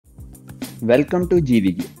Welcome to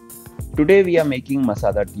Jeerige. Today we are making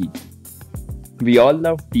masala tea. We all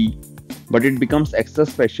love tea, but it becomes extra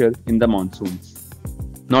special in the monsoons.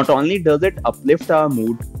 Not only does it uplift our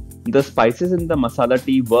mood, the spices in the masala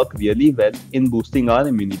tea work really well in boosting our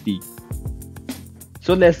immunity.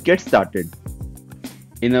 So let's get started.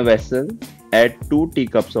 In a vessel, add 2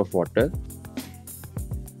 teacups of water.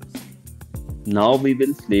 Now we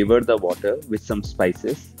will flavor the water with some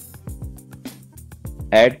spices.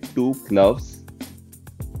 Add 2 cloves,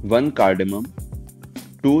 1 cardamom,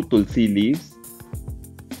 2 tulsi leaves,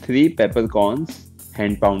 3 peppercorns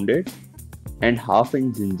hand pounded, and half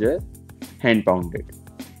inch ginger hand pounded.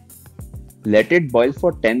 Let it boil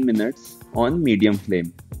for 10 minutes on medium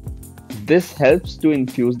flame. This helps to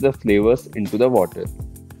infuse the flavors into the water.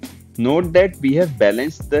 Note that we have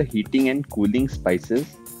balanced the heating and cooling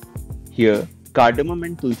spices. Here, cardamom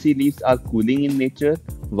and tulsi leaves are cooling in nature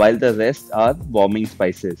while the rest are warming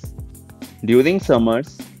spices. During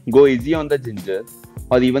summers, go easy on the ginger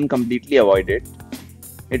or even completely avoid it.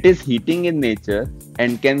 It is heating in nature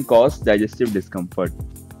and can cause digestive discomfort.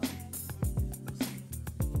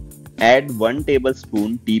 Add 1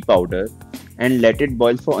 tablespoon tea powder and let it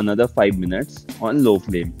boil for another 5 minutes on low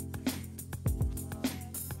flame.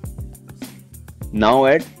 Now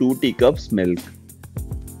add 2 teacups milk.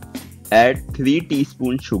 Add 3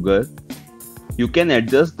 teaspoons sugar. You can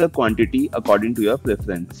adjust the quantity according to your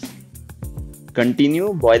preference.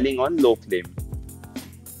 Continue boiling on low flame.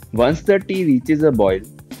 Once the tea reaches a boil,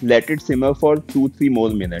 let it simmer for 2-3 more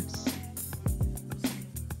minutes.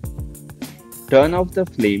 Turn off the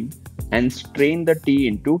flame and strain the tea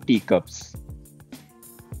into teacups.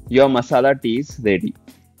 Your masala tea is ready.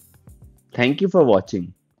 Thank you for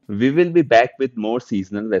watching. We will be back with more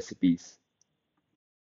seasonal recipes.